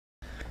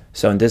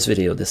So in this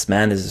video, this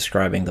man is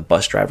describing the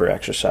bus driver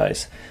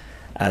exercise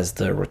as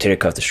the rotator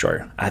cuff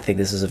destroyer. I think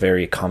this is a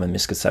very common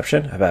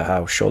misconception about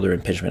how shoulder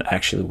impingement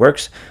actually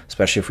works,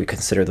 especially if we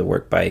consider the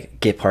work by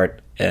Giphart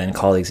and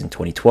colleagues in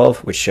 2012,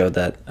 which showed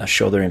that a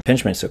shoulder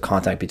impingement, so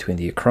contact between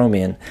the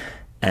acromion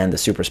and the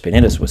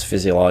supraspinatus, was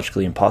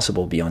physiologically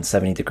impossible beyond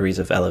 70 degrees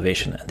of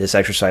elevation. This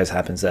exercise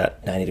happens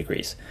at 90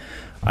 degrees.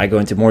 I go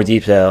into more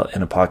detail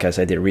in a podcast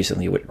I did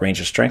recently with range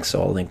of strength,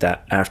 so I'll link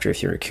that after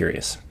if you're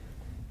curious.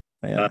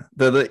 Yeah.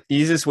 The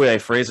easiest way I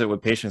phrase it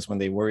with patients when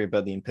they worry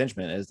about the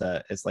impingement is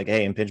that it's like,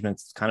 hey,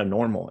 impigement's kind of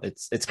normal.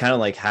 It's kind of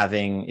like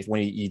having, if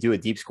when you do a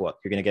deep squat,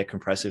 you're going to get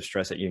compressive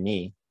stress at your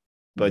knee,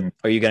 but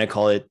are you going to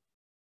call it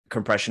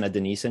compression at the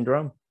knee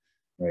syndrome?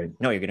 Right.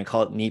 No, you're going to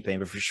call it knee pain.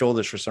 But for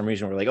shoulders, for some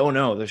reason, we're like, oh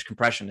no, there's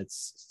compression.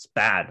 It's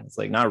bad. It's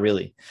like, not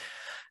really.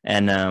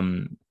 And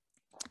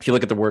if you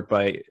look at the work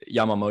by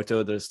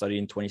Yamamoto, the study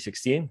in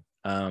 2016,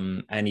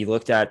 and he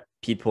looked at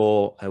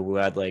people who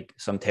had like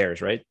some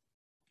tears, right?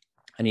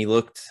 And he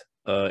looked,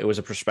 it was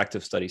a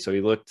prospective study. So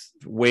he looked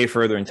way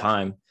further in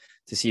time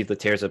to see if the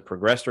tears had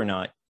progressed or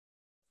not.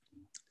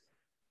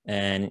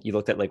 And he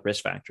looked at like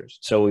risk factors.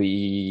 So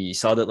he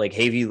saw that like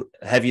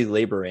heavy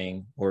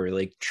laboring or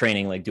like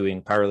training, like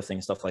doing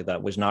powerlifting, stuff like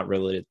that, was not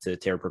related to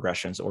tear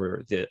progressions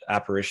or the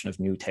apparition of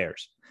new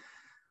tears.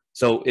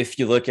 So if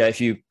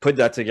you put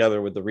that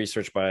together with the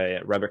research by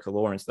Rebecca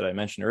Lawrence that I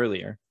mentioned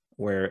earlier,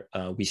 where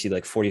we see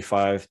like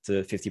 45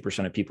 to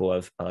 50% of people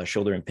have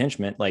shoulder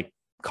impingement, like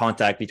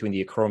contact between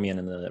the acromion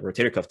and the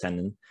rotator cuff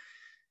tendon,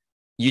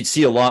 you'd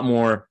see a lot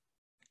more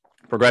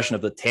progression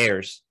of the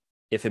tears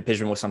if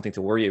impingement was something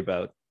to worry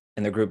about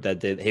in the group that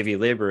did heavy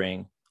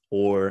laboring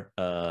or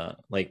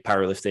like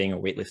powerlifting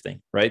or weightlifting,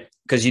 right?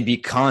 Because you'd be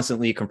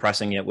constantly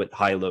compressing it with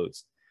high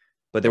loads,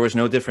 but there was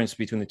no difference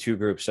between the two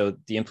groups. So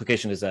the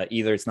implication is that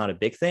either it's not a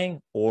big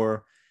thing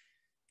or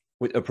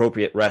with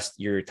appropriate rest,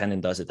 your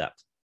tendon does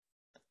adapt.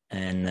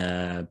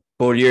 And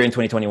Baudier in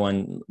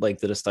 2021 like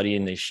did a study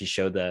and she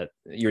showed that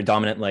your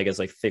dominant leg is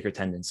like thicker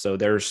tendons. So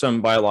there's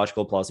some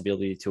biological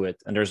plausibility to it.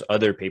 And there's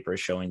other papers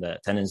showing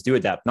that tendons do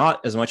adapt,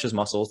 not as much as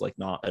muscles, like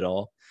not at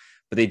all,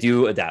 but they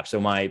do adapt. So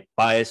my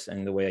bias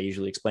and the way I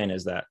usually explain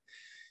is that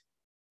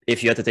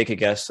if you had to take a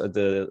guess at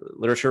the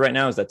literature right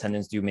now, is that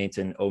tendons do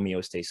maintain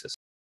homeostasis.